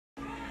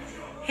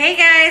Hey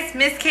guys,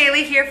 Miss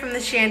Kayla here from the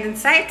Shandon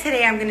Site.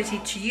 Today I'm going to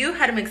teach you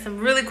how to make some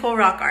really cool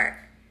rock art.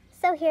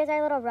 So here's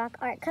our little rock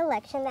art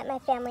collection that my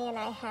family and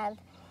I have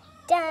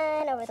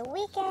done over the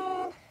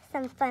weekend.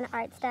 Some fun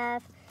art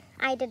stuff.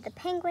 I did the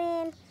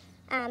penguin,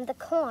 the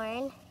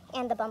corn,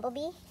 and the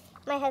bumblebee.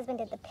 My husband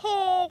did the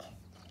pig,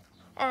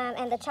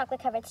 and the chocolate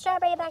covered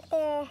strawberry back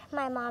there.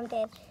 My mom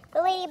did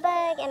the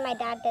ladybug, and my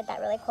dad did that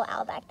really cool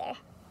owl back there.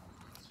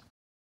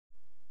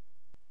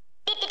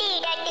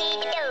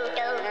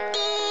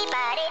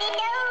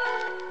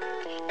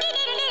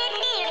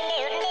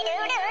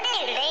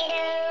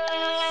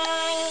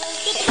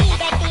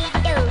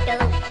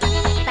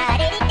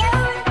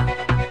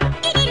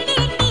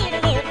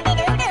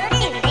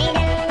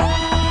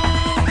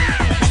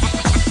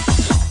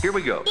 Here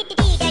we go.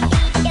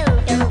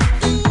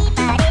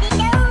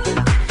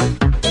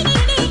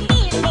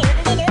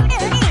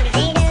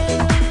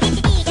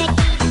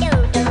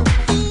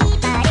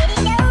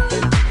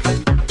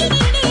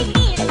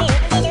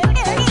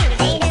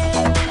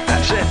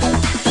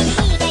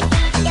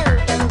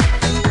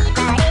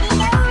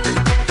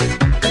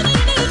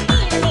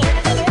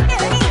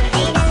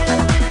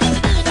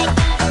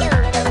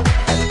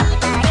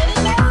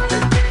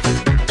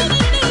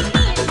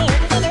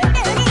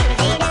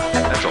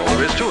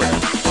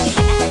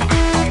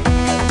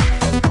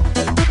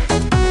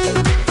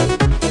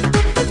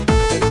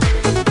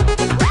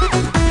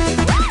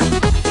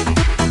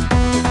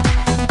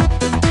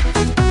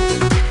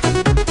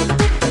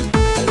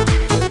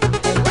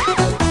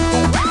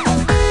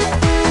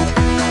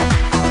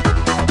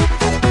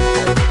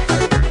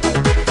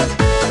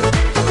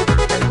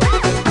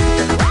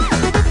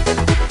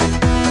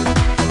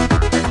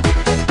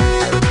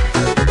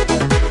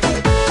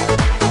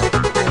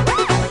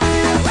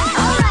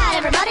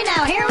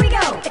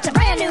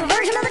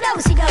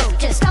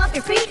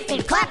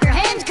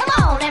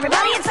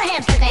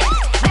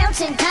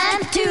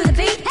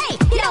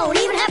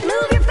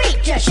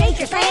 Shake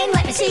your thing,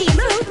 let me see you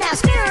move. Now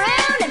spin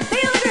around and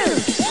feel the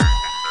groove.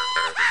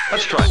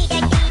 Let's try.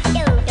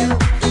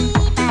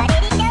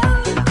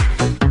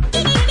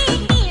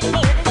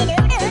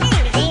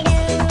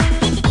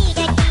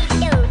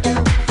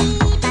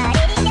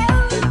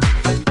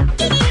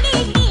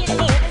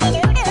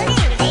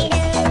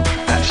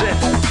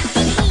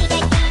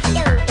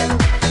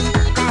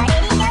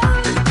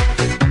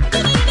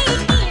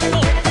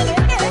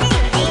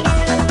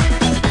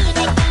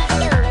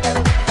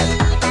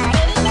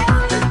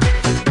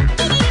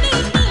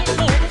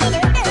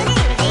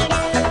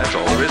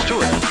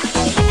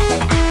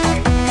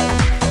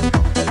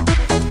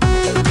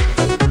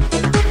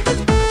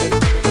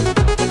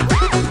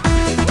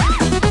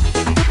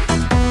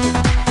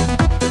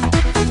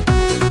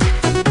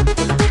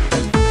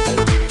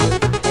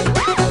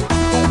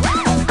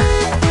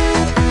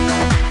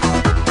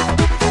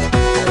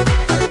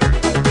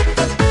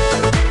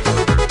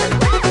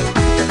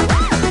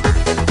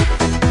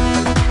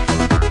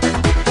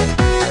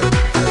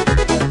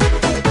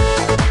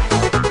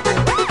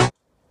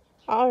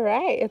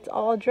 Alright, it's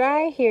all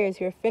dry. Here's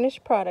your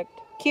finished product.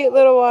 Cute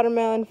little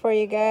watermelon for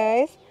you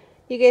guys.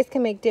 You guys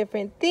can make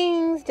different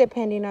things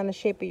depending on the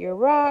shape of your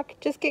rock.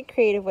 Just get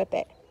creative with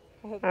it.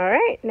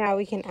 Alright, now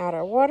we can add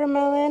our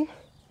watermelon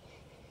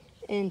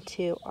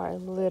into our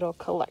little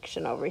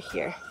collection over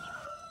here.